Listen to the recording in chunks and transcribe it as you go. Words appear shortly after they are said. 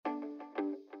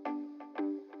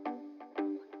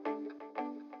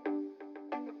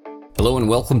Hello and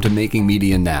welcome to Making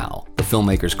Media Now, the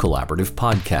Filmmakers Collaborative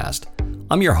podcast.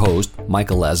 I'm your host,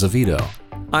 Michael Azevedo.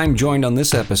 I'm joined on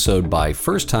this episode by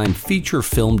first-time feature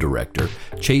film director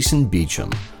Chaysen Beacham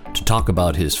to talk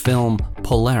about his film,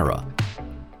 Polara.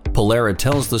 Polara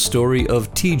tells the story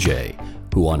of TJ,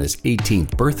 who on his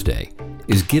 18th birthday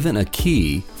is given a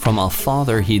key from a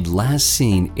father he'd last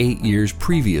seen 8 years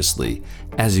previously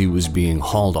as he was being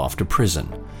hauled off to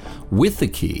prison. With the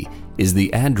key is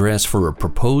the address for a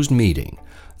proposed meeting,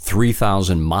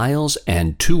 3,000 miles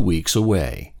and 2 weeks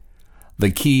away.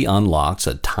 The key unlocks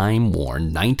a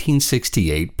time-worn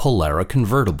 1968 Polara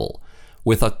convertible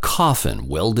with a coffin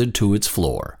welded to its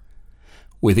floor.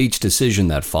 With each decision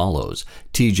that follows,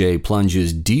 TJ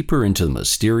plunges deeper into the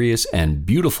mysterious and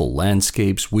beautiful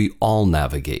landscapes we all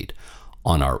navigate,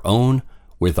 on our own,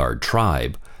 with our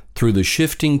tribe, through the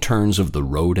shifting turns of the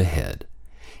road ahead.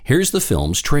 Here's the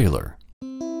film's trailer.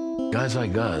 Guys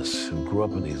like us who grew up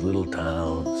in these little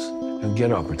towns don't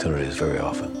get opportunities very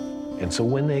often. And so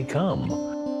when they come,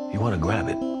 you want to grab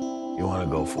it. You want to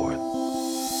go for it.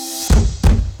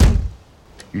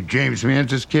 You James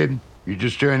Mantis kid? You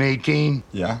just turned 18?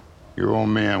 Yeah. Your old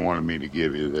man wanted me to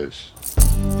give you this.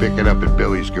 Pick it up at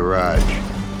Billy's garage.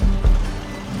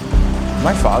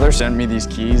 My father sent me these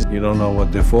keys. You don't know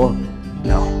what they're for?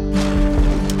 No.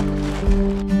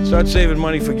 Start saving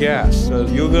money for gas.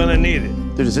 You're gonna need it.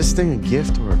 Dude, is this thing a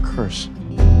gift or a curse?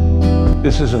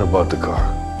 This isn't about the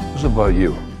car. It's about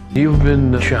you. You've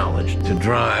been challenged to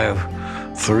drive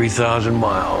 3,000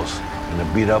 miles in a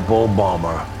beat-up old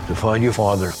bomber to find your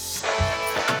father.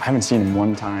 I haven't seen him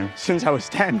one time since I was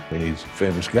 10. He's a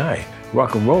famous guy.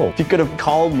 Rock and roll. He could have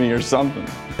called me or something.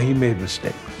 He made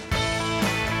mistakes.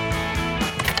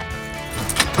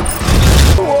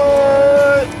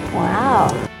 What?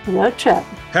 Wow, no trip.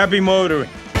 Happy motoring.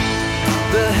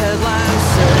 The headlines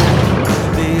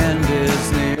say the end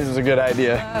is near. This is a good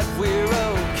idea. We're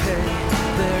okay.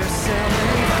 They're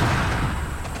selling.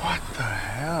 What the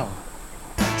hell?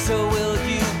 So will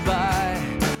you buy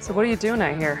So what are you doing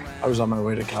out here? I was on my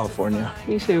way to California.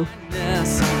 Me too.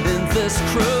 this in this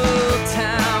cruel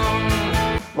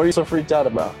town? What are you so freaked out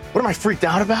about? What am I freaked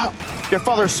out about? Your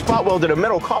father spot welded a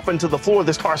metal coffin to the floor of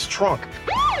this car's trunk.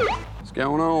 What's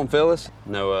going on, Phyllis?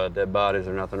 No dead bodies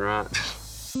or nothing, right?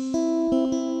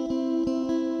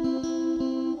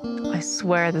 I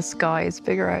swear the sky is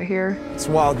bigger out here. It's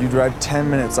wild. You drive 10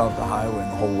 minutes off the highway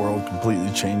and the whole world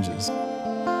completely changes.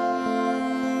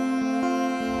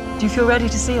 Do you feel ready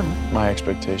to see him? My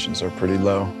expectations are pretty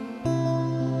low.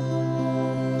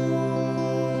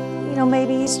 You know,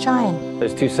 maybe he's trying.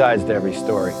 There's two sides to every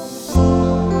story.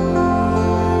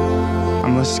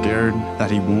 I'm less scared that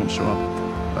he won't show up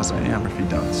as I am if he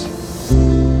does.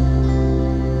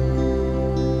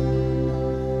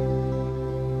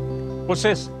 What's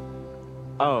this?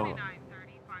 Oh,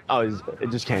 it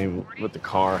just came with the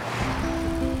car.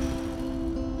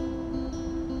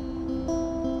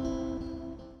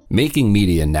 Making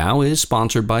Media Now is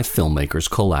sponsored by Filmmakers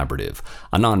Collaborative,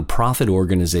 a nonprofit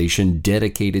organization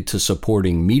dedicated to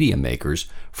supporting media makers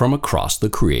from across the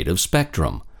creative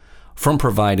spectrum. From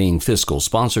providing fiscal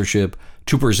sponsorship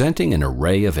to presenting an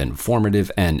array of informative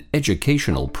and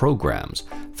educational programs,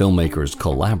 Filmmakers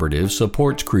Collaborative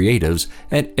supports creatives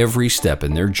at every step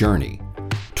in their journey.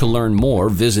 To learn more,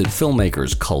 visit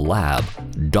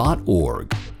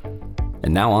filmmakerscollab.org.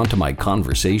 And now on to my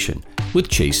conversation with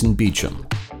Chaysen Beacham.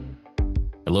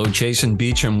 Hello, Chaysen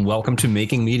Beacham. Welcome to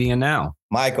Making Media Now.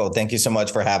 Michael, thank you so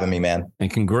much for having me, man.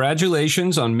 And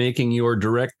congratulations on making your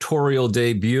directorial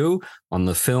debut on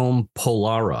the film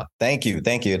Polara. Thank you.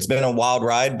 It's been a wild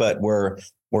ride, but we're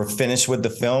finished with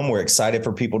the film. We're excited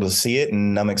for people to see it,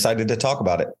 and I'm excited to talk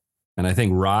about it. And I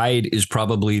think ride is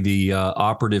probably the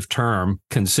operative term,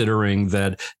 considering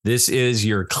that this is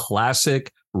your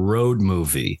classic road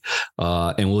movie,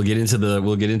 and we'll get into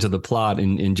the plot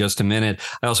in just a minute.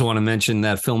 I also want to mention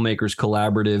that Filmmakers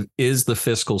Collaborative is the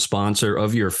fiscal sponsor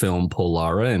of your film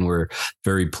Polara, and we're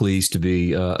very pleased to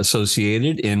be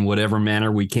associated in whatever manner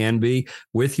we can be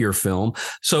with your film.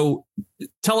 So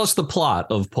tell us the plot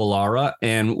of Polara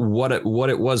and what it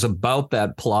was about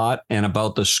that plot and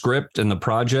about the script and the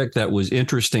project that was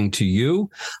interesting to you.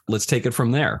 Let's take it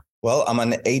from there. Well, I'm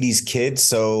an 80s kid,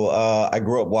 so I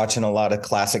grew up watching a lot of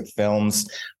classic films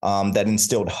that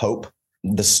instilled hope.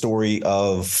 The story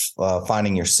of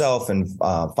finding yourself and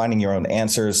finding your own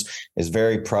answers is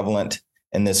very prevalent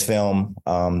in this film.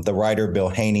 The writer, Bill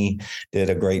Haney,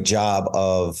 did a great job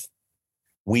of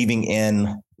weaving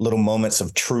in little moments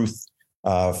of truth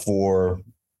for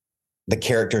the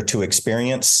character to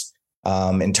experience.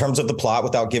 In terms of the plot,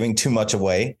 without giving too much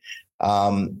away,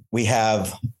 we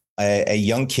have a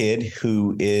young kid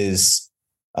who is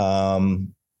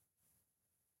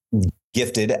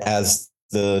gifted, as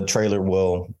the trailer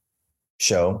will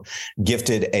show,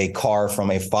 gifted a car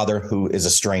from a father who is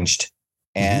estranged.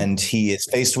 And he is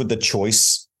faced with the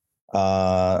choice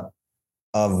of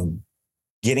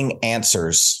getting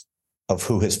answers of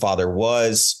who his father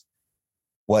was,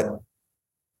 what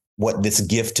this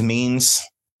gift means.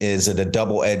 Is it a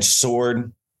double-edged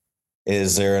sword?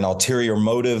 Is there an ulterior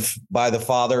motive by the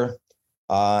father?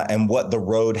 And what the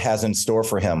road has in store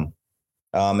for him.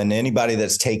 And anybody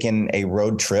that's taken a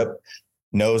road trip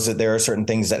knows that there are certain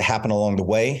things that happen along the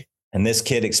way. And this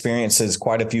kid experiences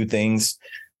quite a few things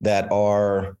that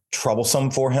are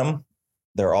troublesome for him.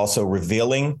 They're also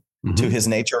revealing to his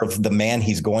nature of the man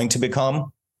he's going to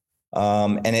become.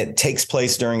 And it takes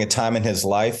place during a time in his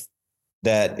life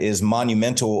that is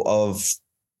monumental of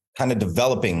kind of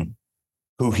developing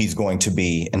who he's going to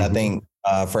be. And I think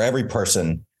for every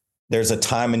person, there's a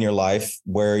time in your life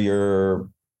where you're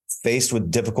faced with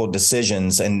difficult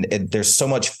decisions, and there's so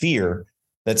much fear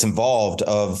that's involved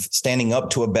of standing up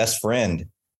to a best friend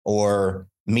or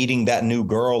meeting that new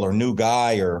girl or new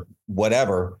guy or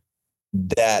whatever,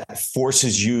 that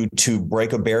forces you to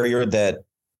break a barrier that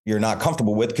you're not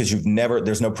comfortable with because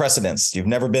there's no precedence. You've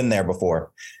never been there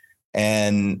before.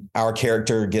 And our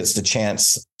character gets the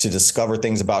chance to discover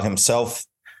things about himself,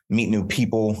 meet new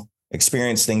people,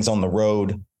 experience things on the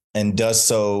road, and does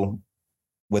so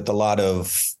with a lot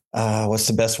of, what's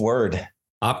the best word?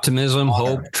 Optimism,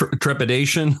 honor. Hope,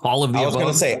 trepidation, all of the above.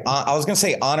 I was going to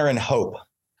say honor and hope.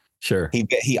 Sure.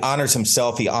 He honors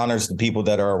himself. He honors the people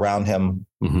that are around him.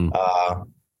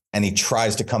 And he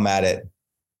tries to come at it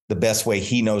the best way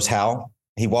he knows how.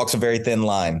 He walks a very thin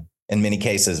line in many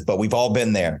cases, but we've all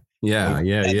been there. Yeah.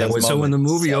 So when the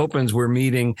movie opens, we're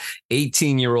meeting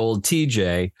 18-year-old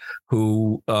TJ,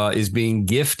 who is being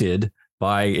gifted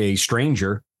by a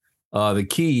stranger the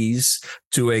keys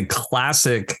to a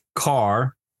classic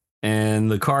car,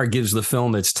 and the car gives the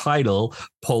film its title,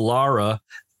 Polara.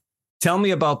 Tell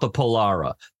me about the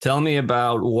Polara. Tell me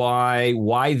about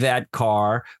why that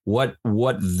car, what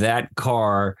that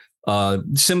car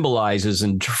symbolizes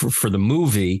for the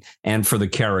movie and for the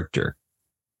character.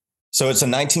 So it's a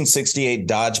 1968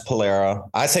 Dodge Polara.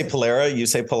 I say Polara, you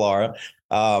say Polara.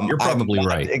 You're probably I'm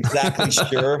not right. exactly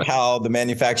sure how the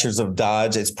manufacturers of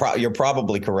Dodge. You're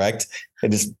probably correct.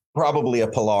 It is probably a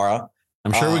Polara.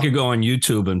 I'm sure we could go on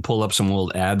YouTube and pull up some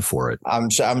old ad for it.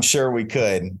 I'm sure we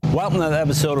could. Welcome to the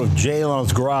episode of Jay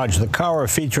Leno's Garage. The car we're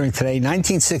featuring today,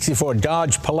 1964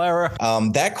 Dodge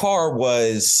Polara. That car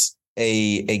was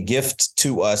a gift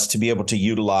to us to be able to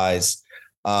utilize.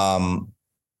 One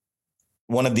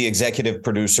of the executive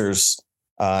producers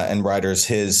and writers,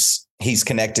 he's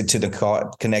connected to the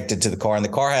car, and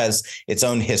the car has its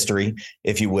own history,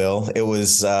 if you will. It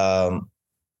was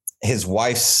his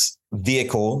wife's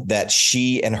vehicle that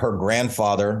she and her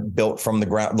grandfather built from the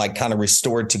ground, like kind of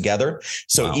restored together.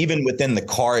 So wow. Even within the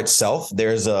car itself,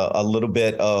 there's a little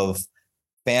bit of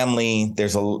family.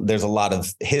 There's a lot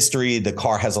of history. The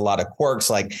car has a lot of quirks,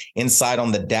 like inside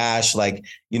on the dash, like,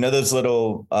 you know, those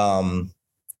little,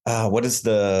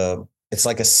 it's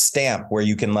like a stamp where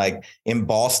you can like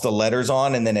emboss the letters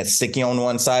on, and then it's sticky on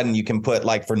one side, and you can put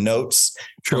like for notes.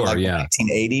 Sure, like yeah.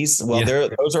 1980s. Well,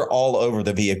 those are all over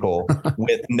the vehicle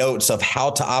with notes of how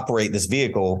to operate this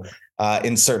vehicle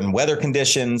in certain weather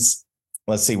conditions.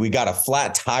 Let's see, we got a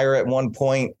flat tire at one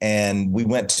point, and I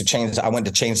went to change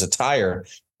the tire,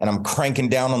 and I'm cranking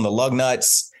down on the lug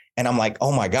nuts, and I'm like,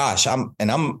 oh my gosh, I'm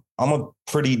a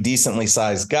pretty decently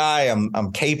sized guy.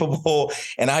 I'm capable,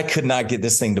 and I could not get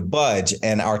this thing to budge.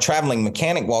 And our traveling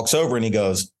mechanic walks over and he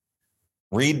goes,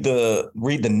 read the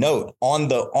note on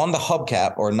the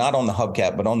hubcap, or not on the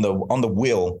hubcap, but on the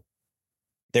wheel.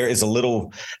 There is a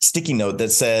little sticky note that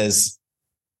says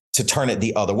to turn it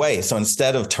the other way. So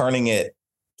instead of turning it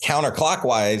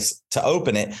counterclockwise to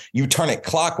open it, you turn it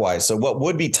clockwise. So what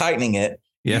would be tightening it,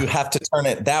 you have to turn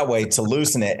it that way to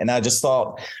loosen it. And I just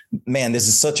thought, man, this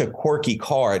is such a quirky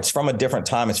car. It's from a different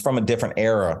time. It's from a different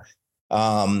era.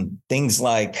 Things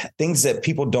that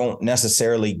people don't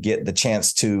necessarily get the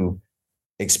chance to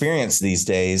experience these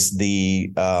days.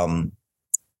 The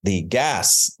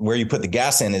gas, where you put the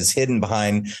gas in, is hidden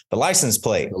behind the license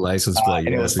plate. And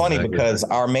it was funny because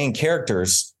our main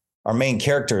characters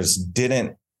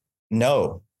didn't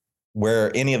know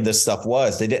where any of this stuff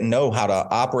was. They didn't know how to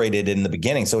operate it in the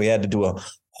beginning. So we had to do a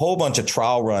whole bunch of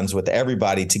trial runs with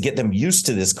everybody to get them used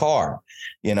to this car.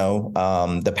 You know,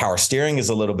 the power steering is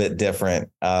a little bit different,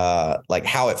 like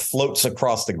how it floats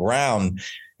across the ground.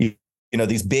 You know,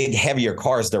 these big, heavier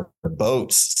cars, they're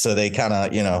boats. So they kind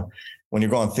of, you know, when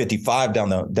you're going 55 down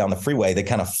the freeway, they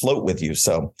kind of float with you.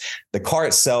 So the car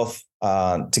itself,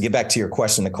 to get back to your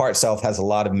question, the car itself has a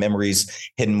lot of memories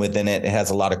hidden within it. It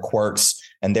has a lot of quirks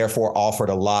and therefore offered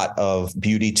a lot of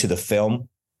beauty to the film.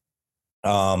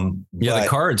 The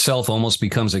car itself almost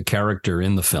becomes a character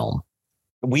in the film.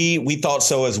 We thought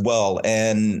so as well.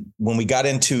 And when we got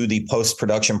into the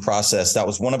post-production process, that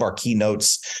was one of our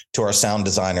keynotes to our sound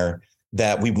designer,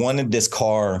 that we wanted this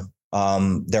car.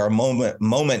 There are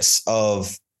moments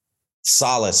of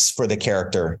solace for the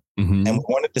character. Mm-hmm. And we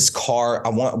wanted this car.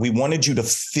 We wanted you to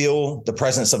feel the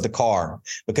presence of the car,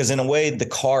 because in a way, the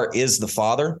car is the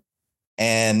father,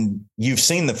 and you've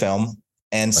seen the film.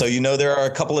 And so, there are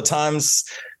a couple of times,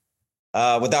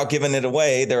 without giving it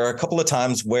away, there are a couple of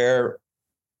times where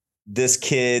this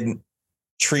kid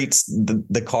treats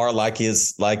the car like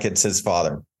it's his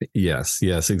father. Yes,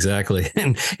 exactly.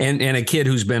 And a kid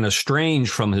who's been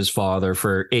estranged from his father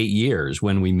for 8 years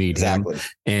when we meet him.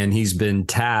 And he's been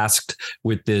tasked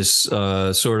with this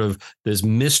sort of this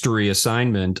mystery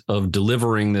assignment of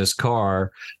delivering this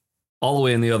car all the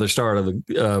way in the other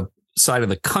side of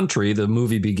the country. The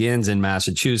movie begins in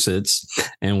Massachusetts,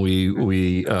 and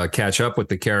we catch up with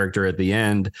the character at the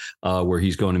end, where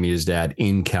he's going to meet his dad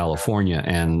in California,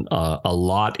 and a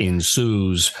lot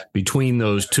ensues between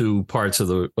those two parts of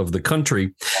the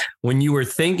country. When you were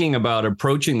thinking about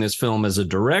approaching this film as a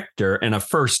director and a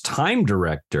first-time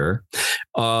director,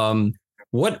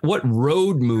 what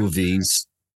road movies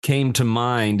came to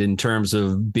mind in terms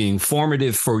of being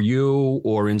formative for you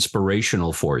or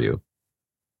inspirational for you?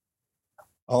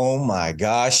 Oh my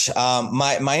gosh.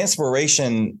 My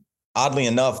inspiration, oddly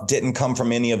enough, didn't come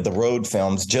from any of the road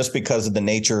films, just because of the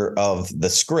nature of the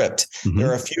script. Mm-hmm.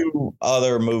 There are a few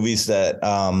other movies that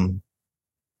are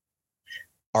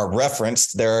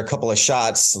referenced. There are a couple of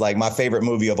shots, like my favorite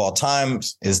movie of all time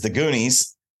is The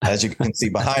Goonies, as you can see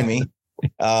behind me.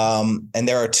 And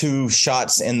there are two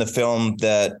shots in the film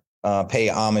that pay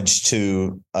homage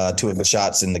to two of the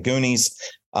shots in The Goonies.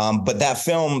 But that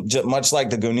film, much like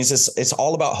The Goonies, it's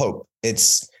all about hope.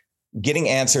 It's getting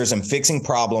answers and fixing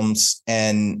problems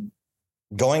and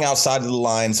going outside of the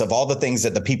lines of all the things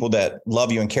that the people that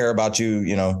love you and care about you,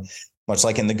 much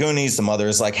like in The Goonies, the mother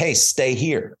is like, hey, stay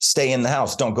here, stay in the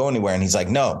house, don't go anywhere. And he's like,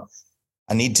 no,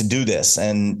 I need to do this.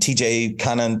 And TJ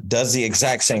kind of does the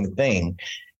exact same thing.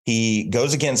 He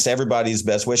goes against everybody's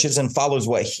best wishes and follows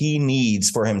what he needs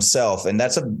for himself. And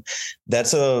that's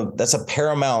a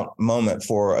paramount moment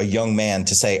for a young man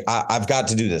to say, I've got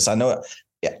to do this. I know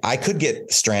I could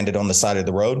get stranded on the side of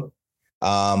the road,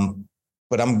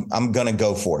 but I'm going to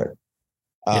go for it.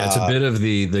 Yeah, it's a bit of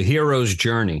the hero's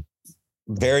journey.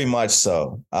 Very much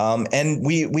so. And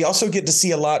we also get to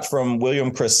see a lot from William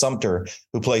Chris Sumter,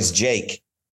 who plays Jake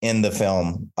in the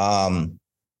film.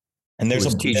 And there's a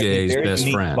TJ's very best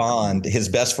unique friend. bond. His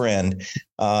best friend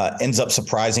ends up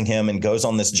surprising him and goes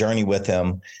on this journey with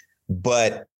him.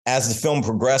 But as the film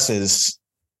progresses,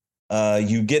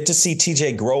 you get to see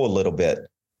TJ grow a little bit.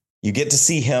 You get to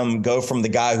see him go from the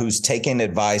guy who's taking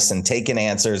advice and taking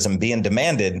answers and being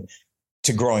demanded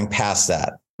to growing past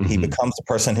that. Mm-hmm. He becomes the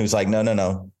person who's like,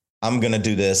 no, I'm going to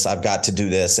do this. I've got to do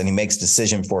this. And he makes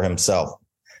decision for himself.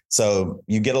 So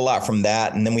you get a lot from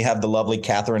that. And then we have the lovely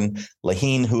Catherine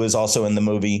Lahine, who is also in the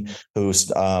movie, who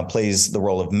plays the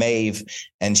role of Maeve.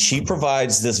 And she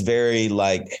provides this very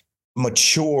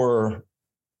mature,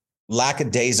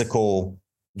 lackadaisical,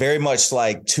 very much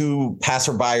like two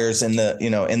passerbyers in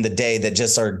the day that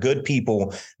just are good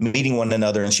people meeting one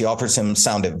another. And she offers him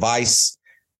sound advice.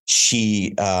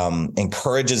 She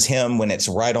encourages him when it's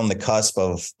right on the cusp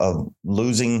of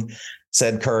losing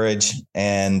said courage,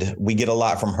 and we get a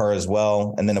lot from her as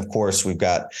well. And then, of course, we've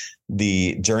got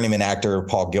the journeyman actor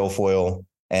Paul Guilfoyle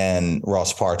and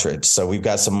Ross Partridge. So we've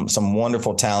got some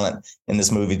wonderful talent in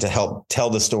this movie to help tell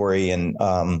the story and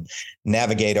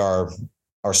navigate our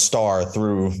star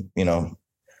through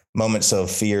moments of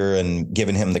fear and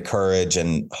giving him the courage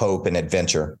and hope and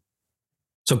adventure.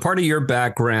 So part of your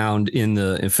background in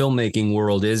the filmmaking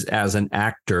world is as an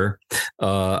actor.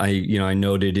 I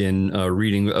noted in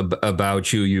reading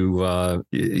about you,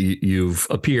 you've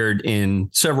appeared in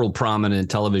several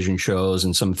prominent television shows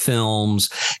and some films.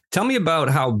 Tell me about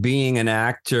how being an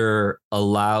actor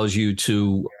allows you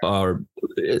to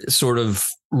sort of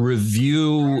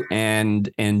review and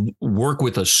work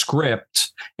with a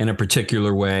script in a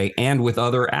particular way and with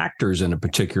other actors in a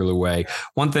particular way.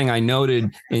 One thing I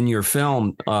noted in your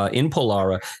film, in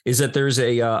Polara, is that there's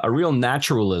a real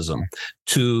naturalism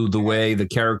to the way the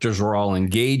characters are all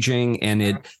engaging,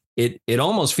 and it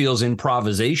almost feels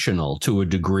improvisational to a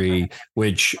degree,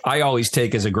 which I always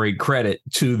take as a great credit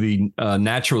to the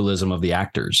naturalism of the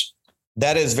actors.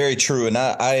 That is very true. And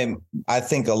I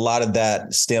think a lot of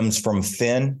that stems from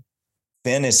Finn.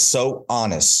 Finn is so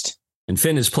honest. And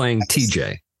Finn is playing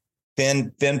TJ.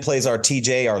 Finn plays our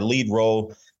TJ, our lead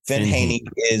role. Finn Haney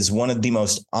is one of the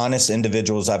most honest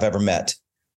individuals I've ever met.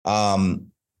 To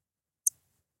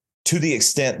the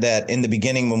extent that in the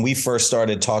beginning, when we first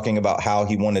started talking about how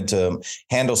he wanted to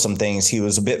handle some things, he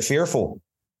was a bit fearful.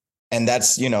 And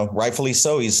that's, rightfully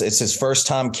so. It's his first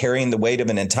time carrying the weight of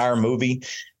an entire movie.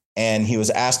 And he was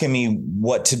asking me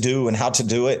what to do and how to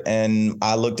do it. And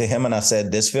I looked at him and I said,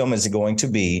 this film is going to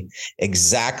be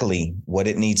exactly what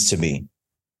it needs to be.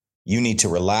 You need to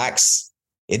relax.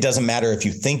 It doesn't matter if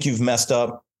you think you've messed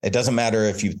up. It doesn't matter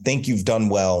if you think you've done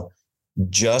well.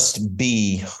 Just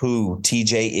be who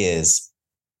TJ is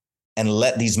and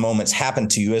let these moments happen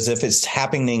to you as if it's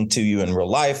happening to you in real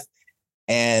life.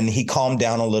 And he calmed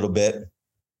down a little bit.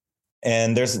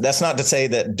 And that's not to say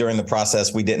that during the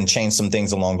process we didn't change some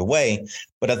things along the way.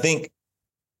 But I think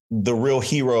the real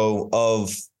hero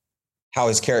of how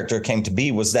his character came to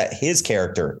be was that his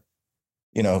character,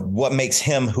 what makes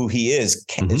him who he is,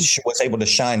 was able to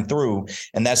shine through.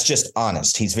 And that's just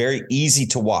honest. He's very easy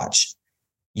to watch.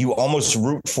 You almost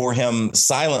root for him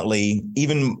silently,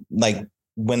 even like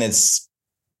when it's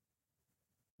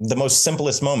the most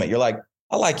simplest moment. You're like,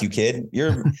 I like you, kid.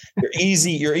 You're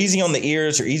easy. You're easy on the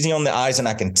ears. You're easy on the eyes. And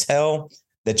I can tell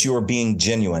that you are being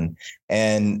genuine.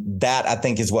 And that, I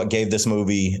think, is what gave this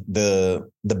movie the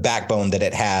backbone that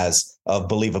it has of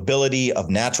believability, of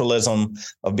naturalism,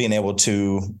 of being able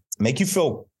to make you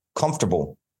feel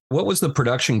comfortable. What was the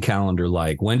production calendar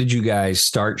like? When did you guys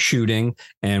start shooting?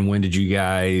 And when did you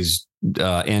guys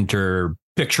enter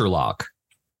picture lock?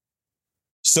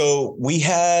 So we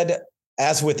had,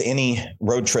 as with any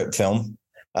road trip film,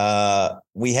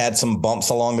 we had some bumps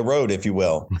along the road, if you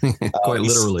will. Quite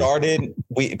literally.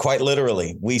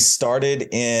 We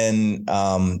started in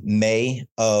May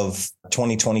of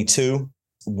 2022.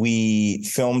 We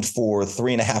filmed for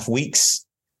 3.5 weeks.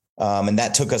 And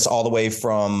that took us all the way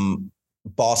from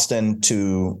Boston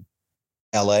to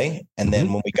LA. And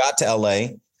then when we got to LA,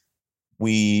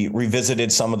 we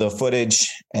revisited some of the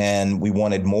footage and we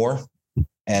wanted more.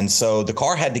 And so the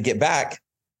car had to get back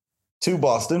to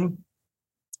Boston.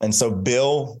 And so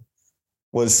Bill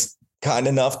was kind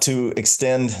enough to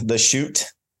extend the shoot.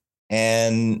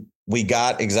 And we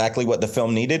got exactly what the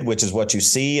film needed, which is what you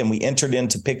see. And we entered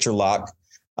into picture lock.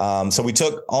 So we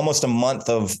took almost a month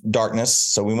of darkness.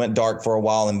 So we went dark for a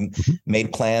while and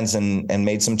made plans and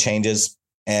made some changes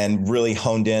and really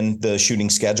honed in the shooting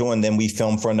schedule. And then we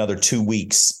filmed for another 2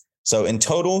 weeks. So in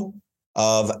total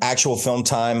of actual film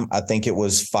time, I think it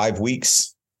was 5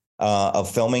 weeks of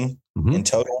filming in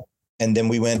total. And then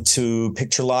we went to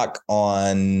picture lock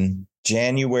on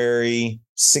January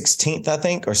 16th, I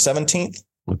think, or 17th.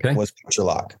 Okay. Was picture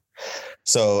lock.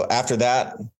 So after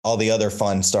that, all the other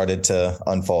fun started to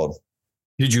unfold.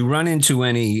 Did you run into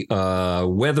any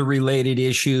weather-related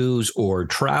issues or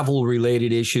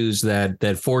travel-related issues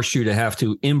that forced you to have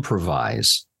to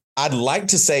improvise? I'd like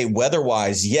to say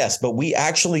weather-wise, yes, but we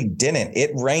actually didn't.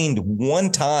 It rained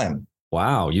one time.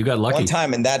 Wow, you got lucky. One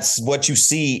time, and that's what you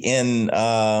see in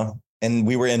and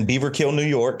we were in Beaver Kill, New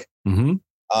York. It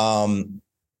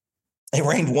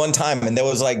rained one time, and there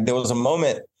was a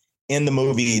moment in the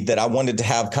movie that I wanted to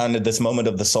have kind of this moment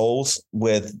of the souls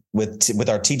with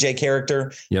our TJ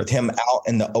character, with him out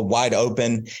in the wide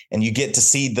open, and you get to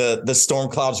see the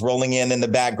storm clouds rolling in the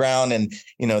background, and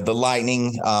the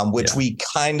lightning, which we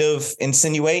kind of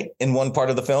insinuate in one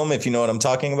part of the film, if you know what I'm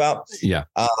talking about. Yeah.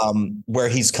 Where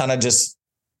he's kind of just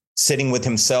sitting with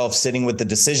himself, sitting with the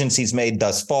decisions he's made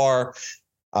thus far,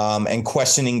 and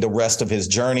questioning the rest of his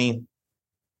journey.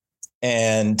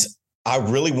 And I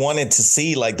really wanted to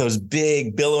see like those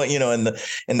big billowing,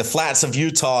 in the flats of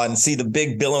Utah, and see the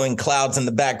big billowing clouds in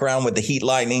the background with the heat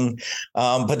lightning.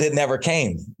 But it never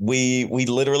came. We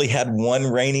literally had one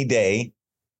rainy day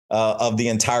of the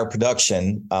entire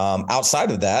production.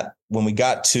 Outside of that, when we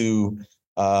got to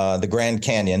the Grand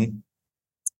Canyon,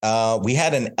 we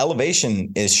had an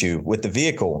elevation issue with the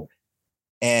vehicle.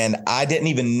 And I didn't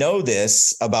even know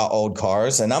this about old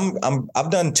cars. And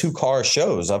I've done 2 car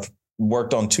shows. I've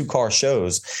worked on 2 car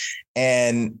shows,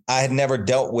 and I had never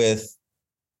dealt with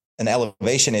an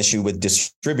elevation issue with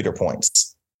distributor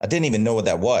points. I didn't even know what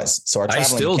that was. So our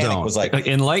traveling mechanic was like,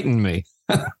 enlighten me.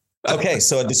 Okay.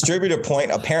 So a distributor point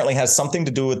apparently has something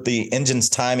to do with the engine's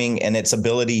timing and its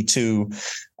ability to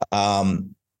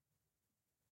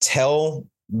tell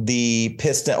the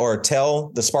piston or tell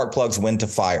the spark plugs when to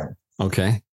fire.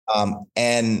 Okay.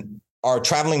 And our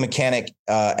traveling mechanic,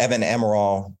 Evan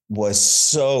Emerald, was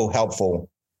so helpful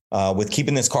with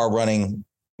keeping this car running,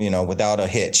 without a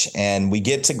hitch. And we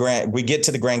get to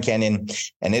the Grand Canyon,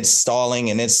 and it's stalling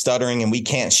and it's stuttering, and we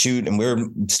can't shoot, and we're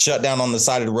shut down on the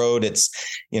side of the road. It's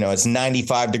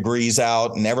 95 degrees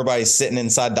out, and everybody's sitting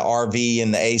inside the RV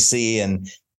and the AC, and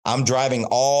I'm driving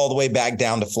all the way back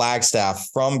down to Flagstaff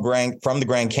from the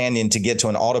Grand Canyon to get to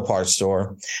an auto parts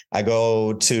store. I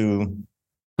go to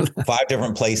 5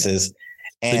 different places,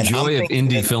 and the joy of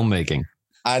indie filmmaking.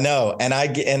 I know.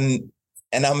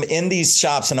 And I'm in these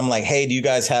shops, and I'm like, hey, do you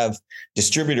guys have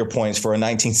distributor points for a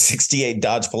 1968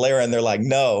 Dodge Polara? And they're like,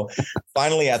 no.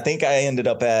 Finally, I think I ended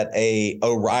up at a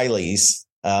O'Reilly's.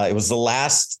 It was the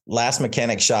last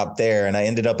mechanic shop there. And I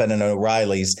ended up at an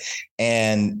O'Reilly's,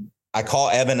 and I call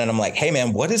Evan, and I'm like, hey,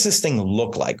 man, what does this thing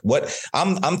look like? What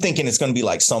I'm thinking it's going to be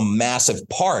like some massive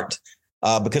part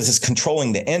because it's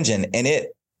controlling the engine. And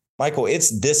Michael,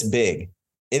 it's this big.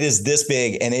 It is this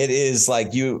big. And it is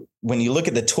like when you look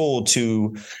at the tool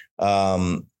to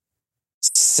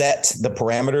set the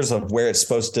parameters of where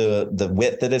the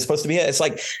width that it's supposed to be at, it's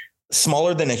like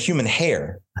smaller than a human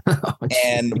hair.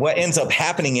 And what ends up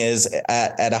happening is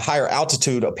at a higher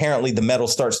altitude, apparently the metal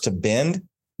starts to bend.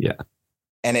 Yeah.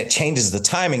 And it changes the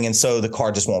timing. And so the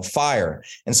car just won't fire.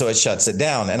 And so it shuts it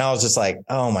down. And I was just like,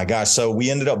 oh my gosh. So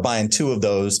we ended up buying 2 of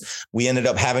those. We ended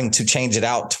up having to change it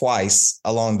out twice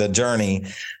along the journey.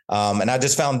 And I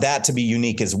just found that to be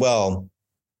unique as well,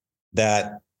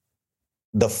 that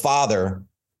the father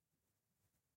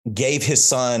gave his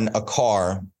son a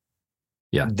car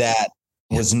that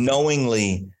was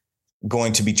knowingly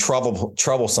going to be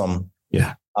troublesome.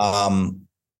 Yeah. And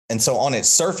so on its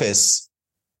surface,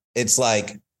 it's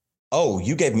like, oh,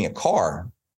 you gave me a car.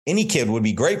 Any kid would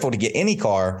be grateful to get any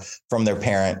car from their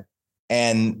parent.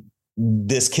 And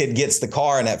this kid gets the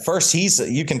car. And at first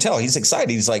you can tell he's excited.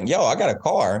 He's like, yo, I got a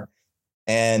car.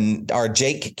 And our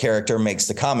Jake character makes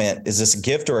the comment, is this a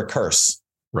gift or a curse?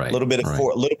 Right. A little bit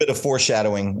of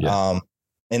foreshadowing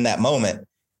in that moment.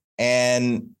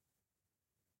 And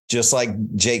just like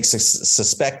Jake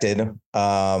suspected,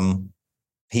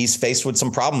 he's faced with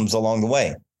some problems along the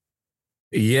way.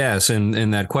 Yes,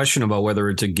 and that question about whether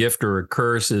it's a gift or a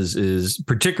curse is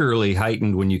particularly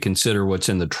heightened when you consider what's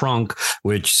in the trunk,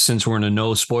 which, since we're in a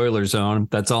no spoiler zone,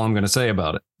 that's all I'm going to say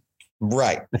about it.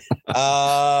 Right.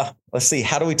 Let's see.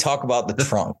 How do we talk about the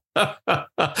trunk?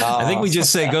 I think we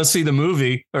just say go see the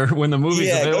movie, or when the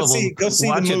movie's available, go see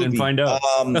watch the movie. it and find out.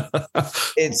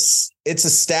 It's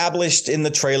established in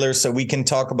the trailer, so we can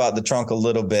talk about the trunk a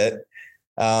little bit.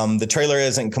 The trailer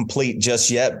isn't complete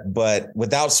just yet, but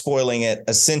without spoiling it,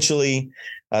 essentially,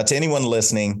 to anyone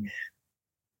listening,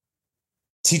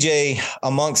 TJ,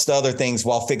 amongst other things,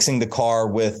 while fixing the car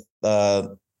with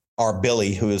our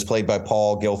Billy, who is played by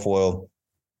Paul Guilfoyle,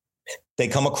 they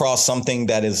come across something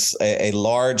that is a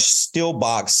large steel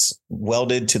box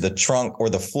welded to the trunk or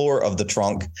the floor of the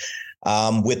trunk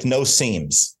with no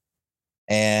seams.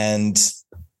 And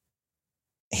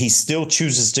he still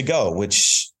chooses to go,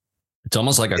 which... It's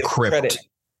almost like a crypt.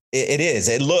 It is.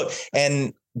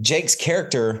 And Jake's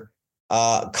character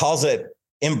calls it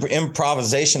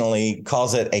improvisationally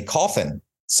calls it a coffin.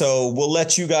 So we'll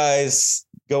let you guys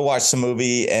go watch the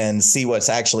movie and see what's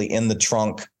actually in the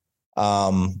trunk,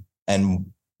 and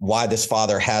why this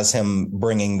father has him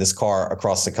bringing this car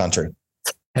across the country.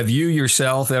 Have you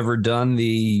yourself ever done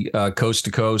the coast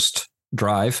to coast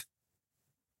drive?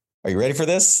 Are you ready for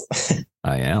this?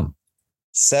 I am.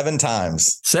 7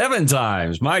 times. 7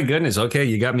 times. My goodness. Okay.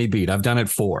 You got me beat. I've done it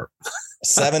 4.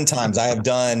 7 times. I have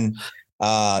done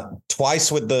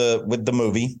twice with the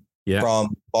movie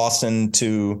from Boston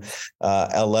to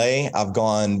LA. I've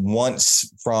gone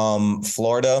once from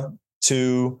Florida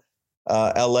to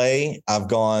LA. I've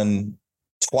gone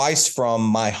twice from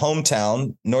my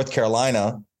hometown, North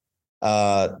Carolina,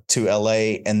 to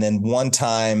LA. And then one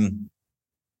time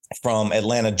from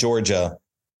Atlanta, Georgia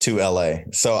to LA.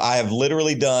 So I have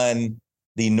literally done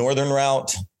the northern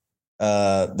route,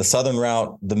 the southern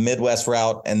route, the Midwest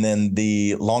route, and then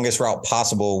the longest route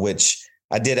possible, which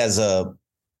I did as a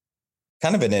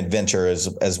kind of an adventure as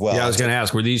well. Yeah, I was going to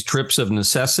ask, were these trips of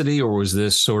necessity, or was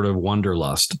this sort of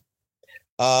wanderlust?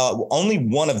 Only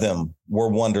one of them were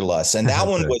wanderlust, and that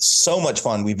one was so much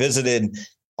fun. We visited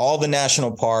all the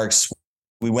national parks.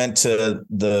 We went to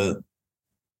the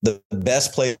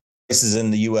best places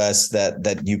in the U.S.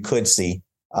 that you could see.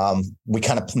 We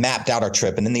kind of mapped out our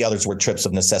trip, and then the others were trips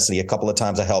of necessity. A couple of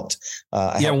times I helped.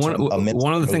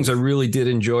 One of the things I really did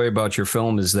enjoy about your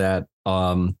film is that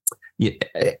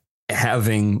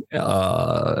having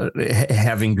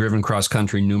driven cross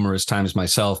country numerous times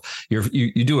myself,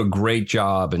 you do a great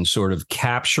job in sort of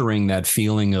capturing that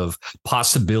feeling of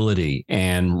possibility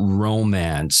and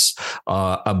romance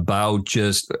about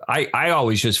just. I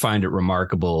always just find it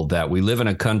remarkable that we live in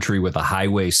a country with a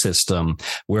highway system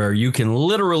where you can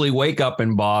literally wake up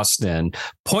in Boston,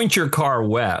 point your car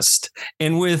west,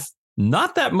 and with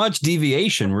not that much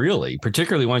deviation, really,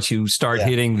 particularly once you start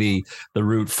hitting the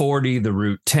Route 40, the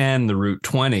Route 10, the Route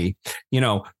 20,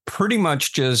 pretty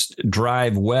much just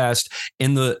drive west,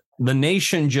 and the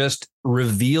nation just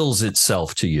reveals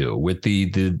itself to you with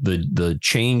the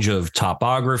change of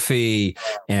topography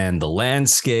and the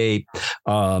landscape.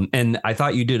 And I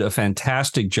thought you did a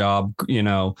fantastic job,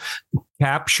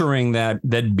 capturing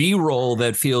that B-roll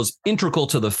that feels integral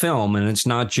to the film, and it's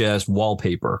not just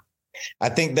wallpaper. I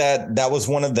think that was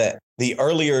one of the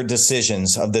earlier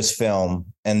decisions of this film,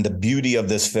 and the beauty of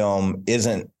this film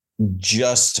isn't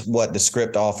just what the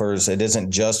script offers. It isn't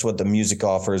just what the music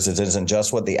offers. It isn't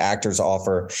just what the actors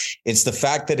offer. It's the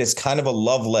fact that it's kind of a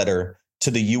love letter to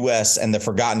the U.S. and the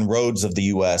forgotten roads of the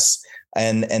U.S.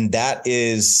 And that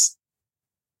is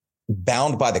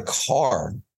bound by the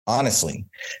car, honestly,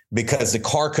 because the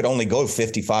car could only go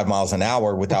 55 miles an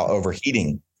hour without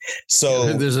overheating.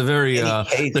 So there's a very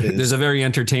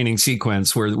entertaining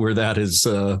sequence where that is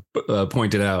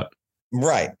pointed out.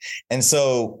 Right. And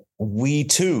so we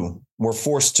too were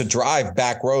forced to drive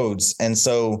back roads. And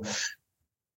so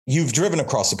you've driven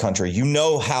across the country,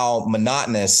 how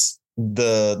monotonous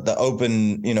the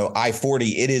open,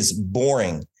 I-40, it is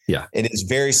boring. Yeah. It is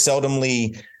very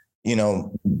seldomly,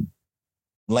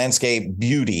 landscape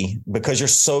beauty, because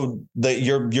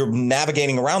you're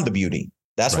navigating around the beauty.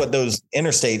 That's right. What those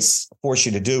interstates force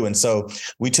you to do. And so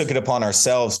we took it upon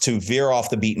ourselves to veer off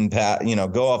the beaten path,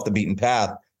 go off the beaten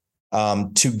path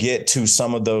to get to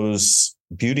some of those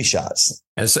beauty shots.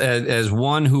 As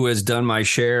one who has done my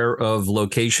share of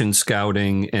location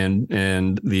scouting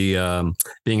and the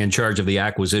being in charge of the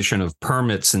acquisition of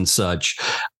permits and such,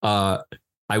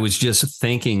 I was just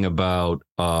thinking about,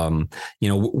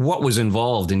 what was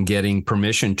involved in getting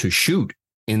permission to shoot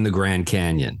in the Grand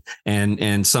Canyon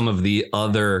and some of the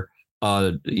other,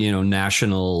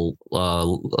 national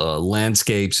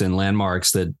landscapes and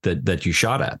landmarks that you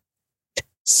shot at.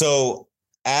 So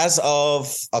as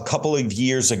of a couple of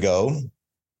years ago,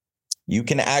 you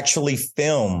can actually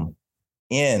film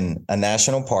in a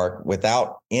national park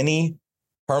without any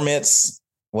permits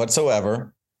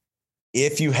whatsoever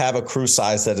if you have a crew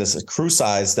size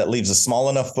that leaves a small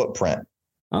enough footprint.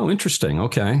 Oh, interesting.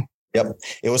 Okay. Yep.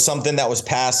 It was something that was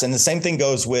passed. And the same thing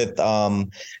goes with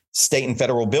state and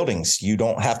federal buildings. You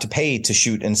don't have to pay to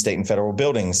shoot in state and federal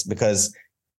buildings because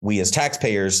we as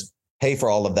taxpayers pay for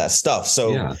all of that stuff.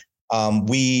 So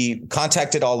we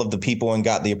contacted all of the people and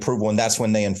got the approval. And that's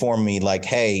when they informed me, like,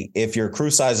 hey, if your crew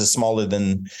size is smaller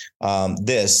than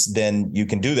this, then you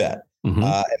can do that. Mm-hmm.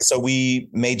 And so we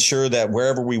made sure that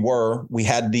wherever we were, we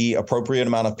had the appropriate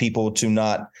amount of people to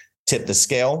not tip the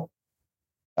scale,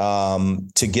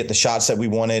 to get the shots that we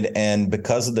wanted. And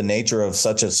because of the nature of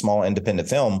such a small independent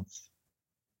film,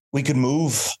 we could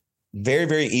move very,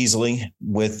 very easily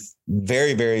with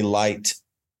very, very light,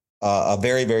 a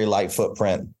very, very light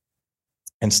footprint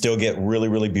and still get really,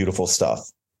 really beautiful stuff.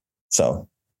 So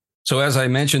as I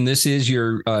mentioned, this is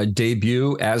your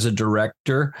debut as a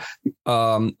director.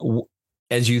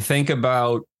 As you think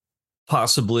about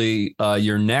possibly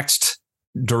your next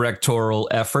directorial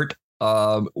effort,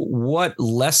 what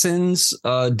lessons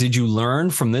did you learn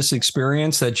from this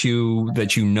experience that you'll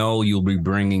be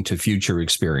bringing to future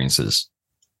experiences?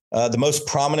 The most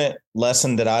prominent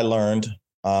lesson that I learned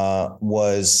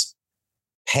was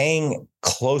paying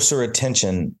closer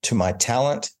attention to my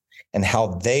talent and how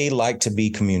they like to be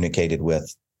communicated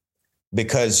with.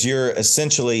 Because you're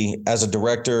essentially, as a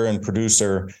director and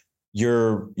producer,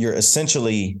 you're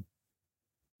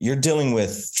dealing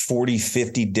with 40,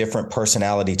 50 different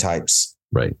personality types.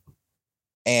 Right.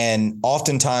 And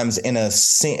oftentimes in a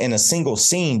single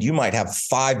scene, you might have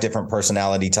 5 different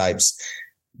personality types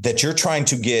that you're trying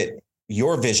to get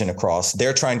your vision across.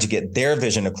 They're trying to get their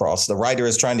vision across. The writer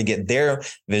is trying to get their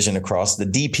vision across. The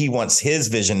DP wants his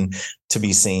vision to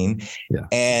be seen. Yeah.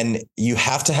 And you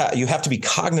have to be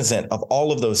cognizant of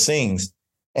all of those things.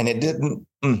 And it didn't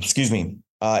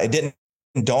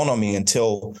dawn on me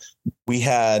until we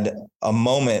had a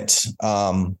moment.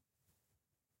 Let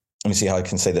me see how I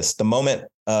can say this. The moment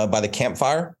by the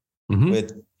campfire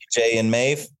with Jay and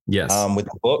Maeve. Yes. With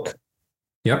the book.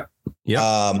 Yep.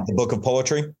 The book of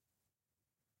poetry.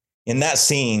 In that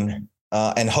scene,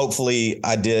 and hopefully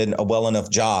I did a well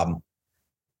enough job,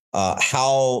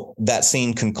 how that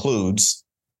scene concludes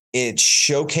it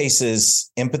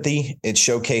showcases empathy. It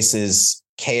showcases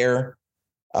care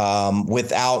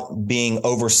without being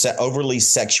overly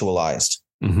sexualized.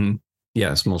 Mm-hmm.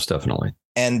 Yes, most definitely.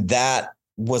 And that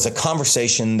was a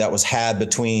conversation that was had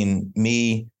between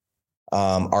me,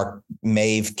 our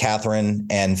Maeve, Catherine,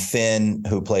 and Finn,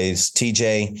 who plays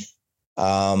TJ,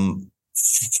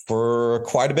 for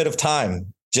quite a bit of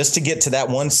time, just to get to that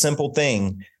one simple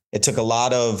thing. It took a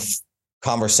lot of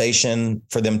conversation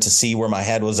for them to see where my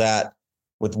head was at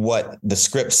with what the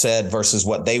script said versus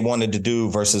what they wanted to do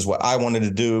versus what I wanted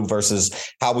to do versus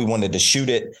how we wanted to shoot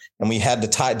it. And we had to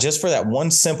tie just for that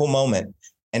one simple moment.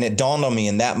 And it dawned on me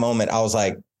in that moment, I was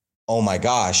like, oh my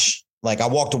gosh. Like I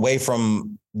walked away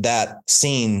from that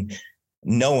scene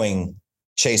knowing,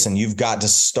 Chaysen, you've got to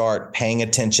start paying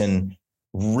attention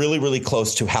really, really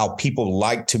close to how people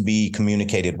like to be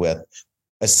communicated with.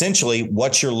 Essentially,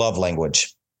 what's your love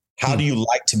language? How do you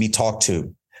like to be talked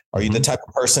to? Are you the type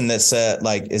of person that said,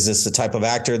 like, is this the type of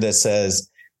actor that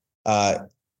says,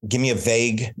 give me a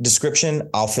vague description,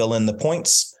 I'll fill in the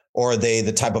points? Or are they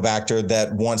the type of actor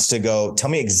that wants to go, tell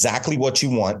me exactly what you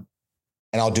want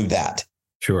and I'll do that?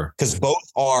 Sure. Because both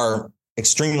are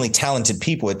extremely talented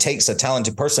people. It takes a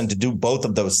talented person to do both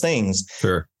of those things.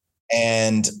 Sure.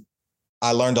 And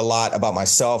I learned a lot about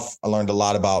myself. I learned a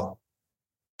lot about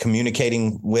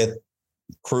communicating with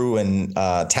crew and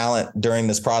talent during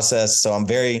this process. So I'm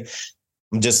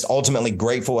just ultimately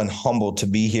grateful and humbled to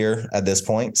be here at this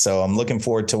point. So I'm looking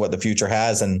forward to what the future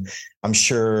has. And I'm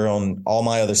sure on all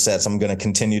my other sets, I'm going to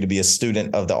continue to be a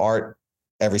student of the art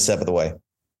every step of the way.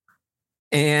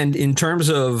 And in terms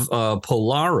of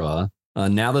Polara,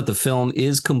 now that the film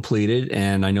is completed,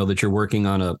 and I know that you're working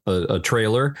on a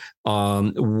trailer,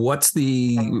 what's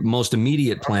the most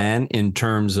immediate plan in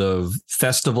terms of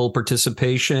festival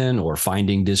participation or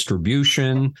finding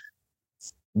distribution?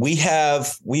 We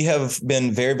have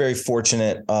been very, very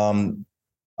fortunate.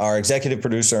 Our executive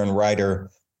producer and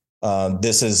writer,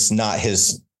 this is not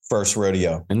his first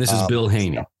rodeo. And this is Bill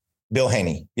Haney. Bill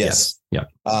Haney, yes. Yeah.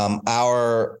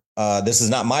 This is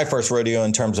not my first rodeo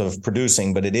in terms of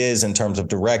producing, but it is in terms of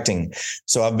directing.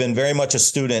 So I've been very much a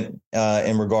student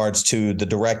in regards to the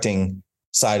directing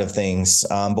side of things.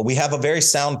 But we have a very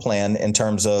sound plan in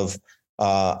terms of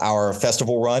our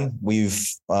festival run. We've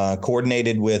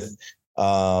coordinated with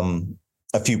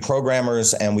a few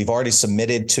programmers, and we've already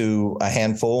submitted to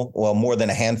more than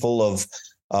a handful of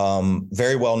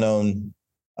very well-known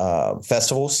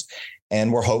festivals.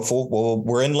 And we're hopeful. Well,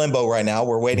 we're in limbo right now.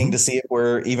 We're waiting to see if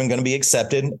we're even going to be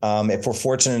accepted. If we're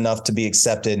fortunate enough to be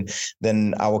accepted,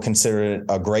 then I will consider it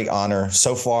a great honor.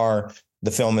 So far,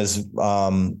 the film is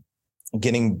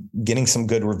getting some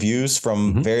good reviews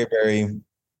from very, very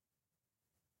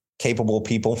capable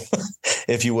people,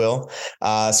 if you will.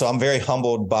 So I'm very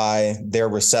humbled by their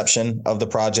reception of the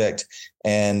project,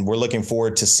 and we're looking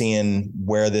forward to seeing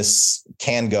where this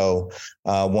can go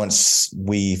once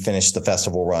we finish the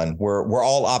festival run. We're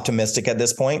all optimistic at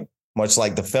this point, much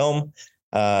like the film.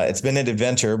 It's been an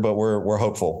adventure, but we're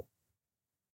hopeful.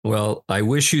 Well, I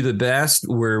wish you the best.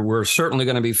 We're certainly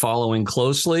going to be following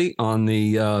closely on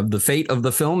the fate of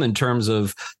the film in terms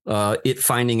of it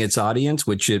finding its audience,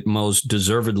 which it most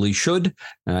deservedly should.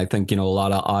 And I think, a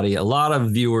lot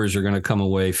of viewers are going to come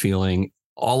away feeling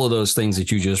all of those things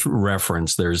that you just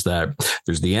referenced. There's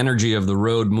the energy of the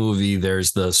road movie.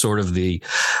 There's the sort of the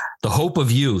hope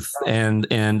of youth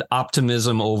and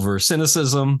optimism over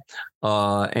cynicism.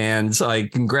 And so I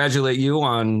congratulate you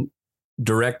on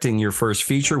directing your first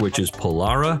feature, which is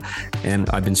Polara. And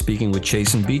I've been speaking with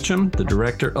Chaysen Beacham, the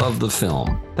director of the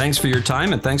film. Thanks for your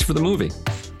time, and thanks for the movie.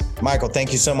 Michael,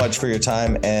 thank you so much for your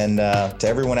time. And to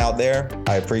everyone out there,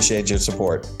 I appreciate your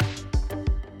support.